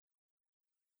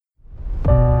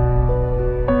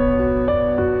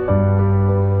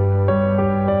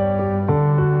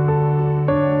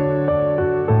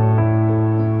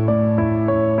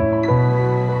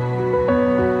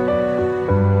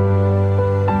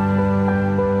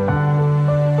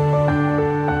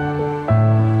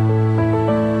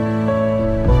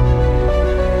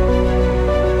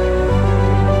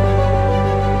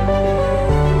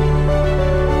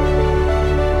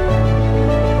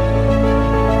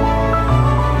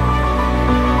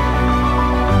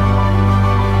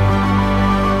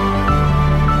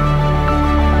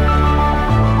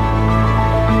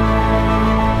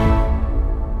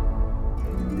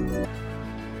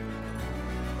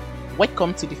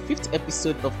welcome to the 5th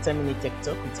episode of 10-Minute Tech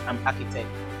Talk with Am Architect.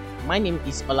 My name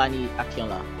is Olani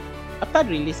Akinola. After the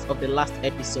release of the last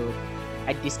episode,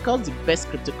 I discussed the best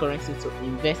cryptocurrency to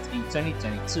invest in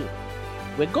 2022.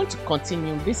 We're going to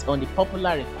continue this on the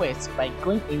popular request by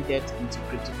going in depth into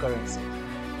cryptocurrency.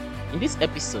 In this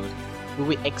episode, we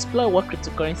will explore what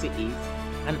cryptocurrency is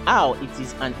and how it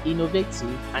is an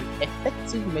innovative and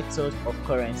effective method of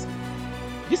currency.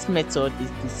 This method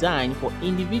is designed for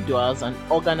individuals and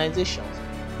organizations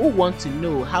who want to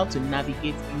know how to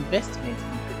navigate investment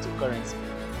in cryptocurrency.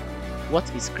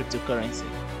 What is cryptocurrency?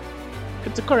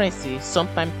 Cryptocurrency,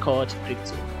 sometimes called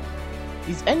crypto,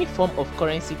 is any form of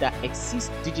currency that exists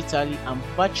digitally and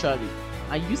virtually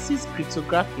and uses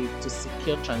cryptography to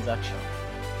secure transactions.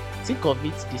 Think of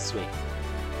it this way.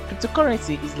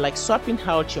 Cryptocurrency is like swapping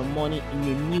out your money in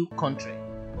a new country.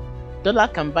 Dollar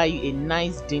can buy you a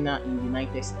nice dinner in the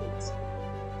United States.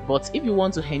 But if you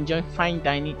want to enjoy fine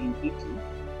dining in Italy,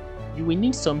 you will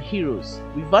need some euros.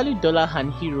 We value dollar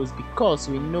and euros because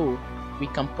we know we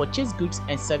can purchase goods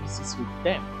and services with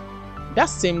them. That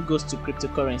same goes to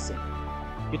cryptocurrency.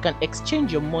 You can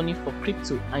exchange your money for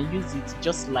crypto and use it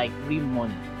just like real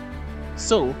money.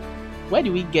 So, where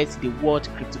do we get the word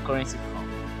cryptocurrency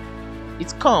from?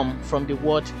 It comes from the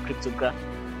word cryptography,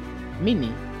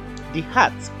 meaning the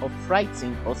art of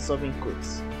writing or solving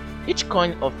codes. Each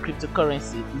coin of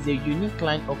cryptocurrency is a unique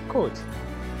line of code,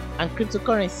 and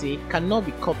cryptocurrency cannot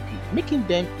be copied, making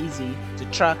them easy to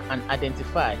track and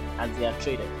identify as they are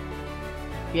traded.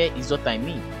 Here is what I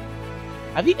mean.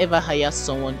 Have you ever hired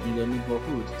someone in your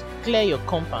neighborhood to clear your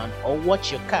compound or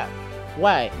watch your car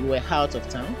while you were out of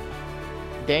town?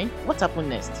 Then what happened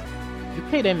next? You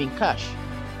pay them in cash.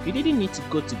 You didn't need to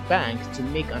go to bank to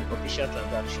make an official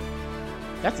transaction.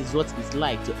 That is what it's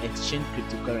like to exchange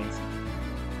cryptocurrency.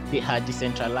 They are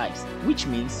decentralized, which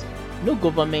means no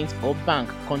government or bank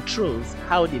controls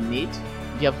how they made,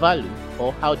 their value,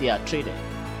 or how they are traded.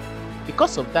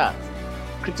 Because of that,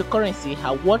 cryptocurrency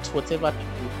are worth whatever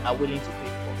people are willing to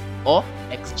pay for or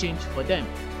exchange for them.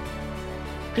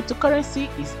 Cryptocurrency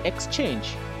is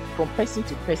exchanged from person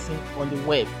to person on the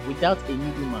web without a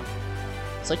middleman,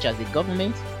 such as a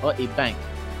government or a bank.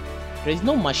 There is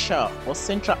no marshal or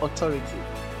central authority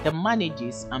that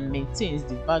manages and maintains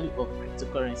the value of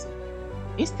cryptocurrency.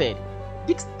 Instead,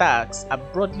 these stacks are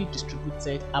broadly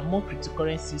distributed among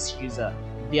cryptocurrency's users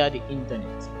via the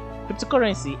internet.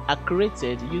 Cryptocurrency are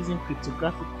created using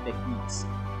cryptographic techniques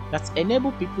that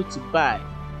enable people to buy,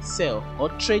 sell, or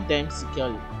trade them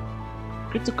securely.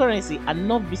 Cryptocurrency are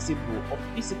not visible or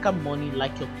physical money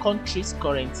like your country's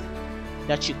currency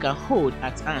that you can hold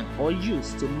at hand or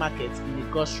use to market in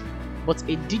a grocery, but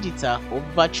a digital or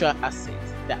virtual asset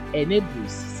that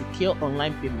enables secure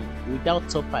online payment without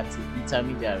third-party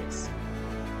intermediaries.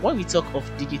 When we talk of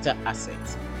digital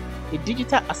assets, a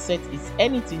digital asset is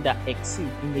anything that exists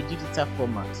in a digital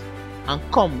format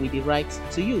and comes with the right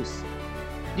to use.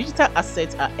 Digital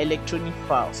assets are electronic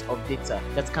files of data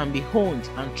that can be owned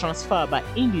and transferred by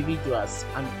individuals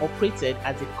and operated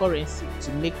as a currency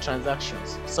to make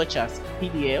transactions such as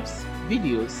PDFs,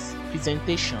 videos,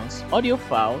 presentations, audio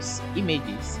files,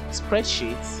 images,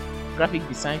 spreadsheets, graphic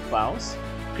design files,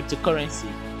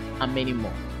 cryptocurrency, and many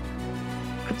more.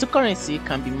 Cryptocurrency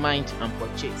can be mined and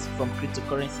purchased from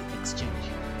cryptocurrency exchange.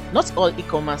 Not all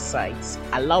e-commerce sites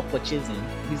allow purchasing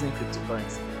using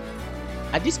cryptocurrency.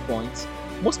 At this point,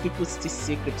 most people still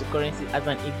see cryptocurrency as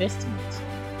an investment,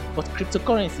 but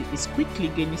cryptocurrency is quickly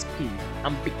gaining speed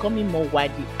and becoming more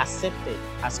widely accepted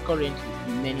as currently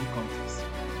in many countries.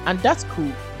 And that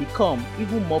could become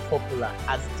even more popular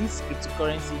as this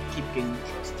cryptocurrency keep gaining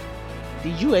trust. The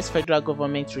US federal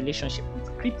government relationship with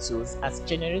cryptos has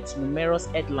generated numerous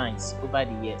headlines over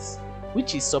the years,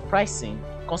 which is surprising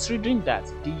considering that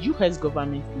the US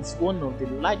government is one of the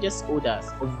largest holders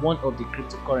of one of the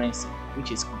cryptocurrency,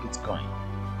 which is Bitcoin.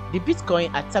 The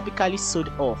Bitcoin are typically sold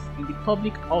off in the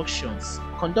public auctions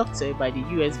conducted by the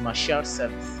US Marshal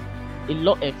Service, a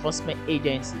law enforcement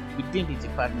agency within the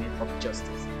Department of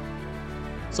Justice.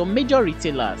 Some major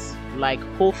retailers like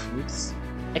Whole Foods,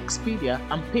 Expedia,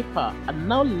 and PayPal are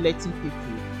now letting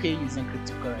people pay using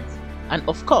cryptocurrency. And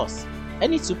of course,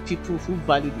 any two people who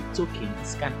value the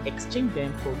tokens can exchange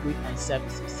them for goods and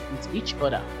services with each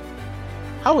other.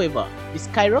 However, the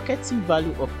skyrocketing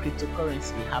value of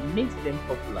cryptocurrency have made them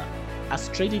popular as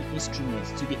trading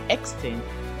instruments to the extent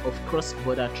of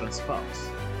cross-border transfers.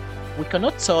 We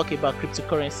cannot talk about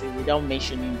cryptocurrency without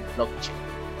mentioning blockchain.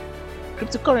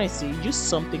 Cryptocurrency uses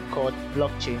something called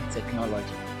blockchain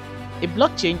technology. A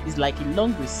blockchain is like a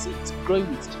long receipt growing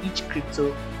with each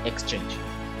crypto exchange.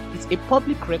 It's a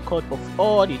public record of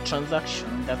all the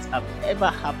transactions that have ever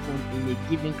happened in a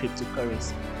given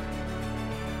cryptocurrency.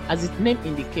 As its name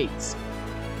indicates,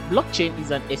 blockchain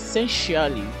is an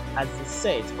essentially as a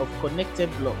set of connected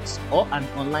blocks or an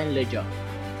online ledger.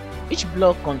 Each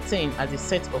block contains as a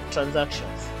set of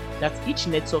transactions that each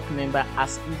network member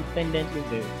has independently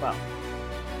verified.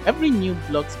 Every new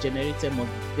block generated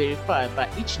must be verified by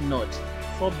each node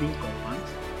before being confirmed,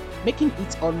 making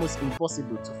it almost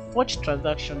impossible to forge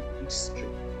transaction history.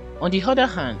 On the other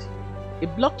hand, a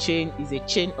blockchain is a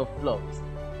chain of blocks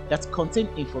that contain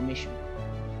information.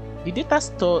 The data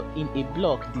stored in a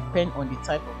block depends on the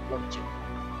type of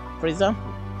blockchain. For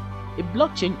example, a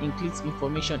blockchain includes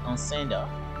information on sender,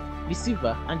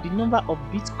 receiver, and the number of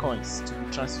bitcoins to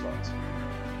be transferred.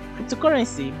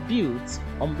 Cryptocurrency built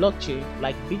on blockchain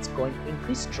like Bitcoin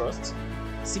increase trust,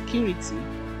 security,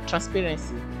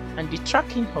 transparency, and the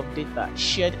tracking of data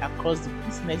shared across the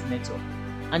business network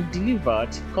and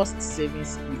delivered cost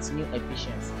savings with new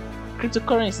efficiency.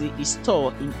 Cryptocurrency is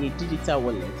stored in a digital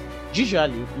wallet,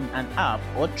 usually in an app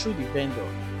or through the vendor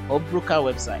or broker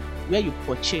website where you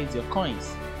purchase your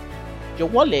coins. Your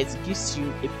wallet gives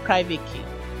you a private key,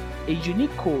 a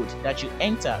unique code that you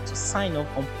enter to sign off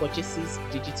on purchases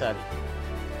digitally.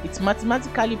 It's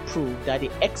mathematically proved that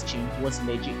the exchange was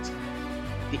legit.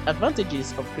 The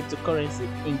advantages of cryptocurrency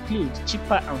include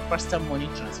cheaper and faster money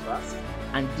transfers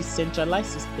and decentralized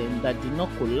systems that do not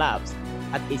collapse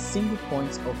at a single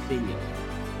point of failure.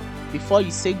 Before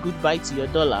you say goodbye to your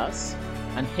dollars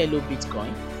and hello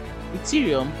Bitcoin,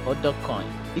 Ethereum or Dogecoin,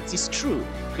 it is true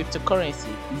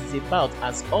cryptocurrency is about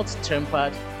as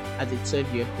hot-tempered as a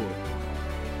 12-year-old.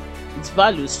 Its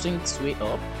value swings way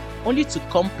up, only to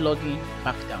come plugging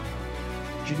back down.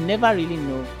 You never really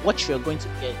know what you are going to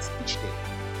get each day.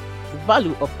 The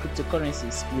value of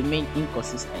cryptocurrencies remain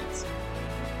inconsistent.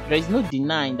 There is no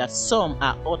denying that some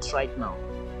are hot right now.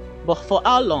 But for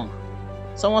how long?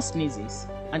 Someone sneezes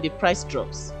and the price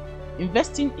drops.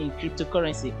 Investing in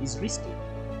cryptocurrency is risky,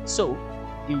 so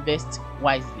invest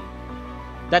wisely.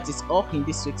 That is all in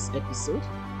this week's episode.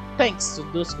 Thanks to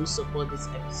those who support this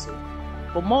episode.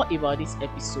 For more about this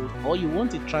episode or you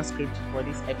want a transcript for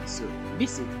this episode,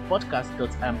 visit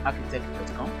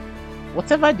podcast.imarchitect.com.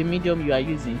 Whatever the medium you are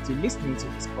using to listen to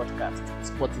this podcast,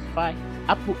 Spotify,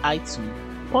 Apple iTunes,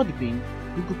 Podbean,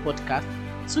 Google Podcast,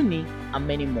 TuneIn, and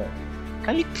many more.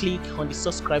 Kindly click on the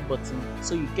subscribe button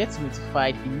so you get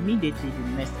notified immediately the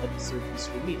next episode is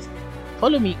released.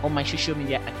 Follow me on my social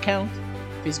media account,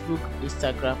 Facebook,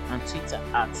 Instagram, and Twitter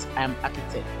at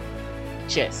imarchitect.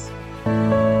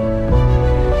 Cheers.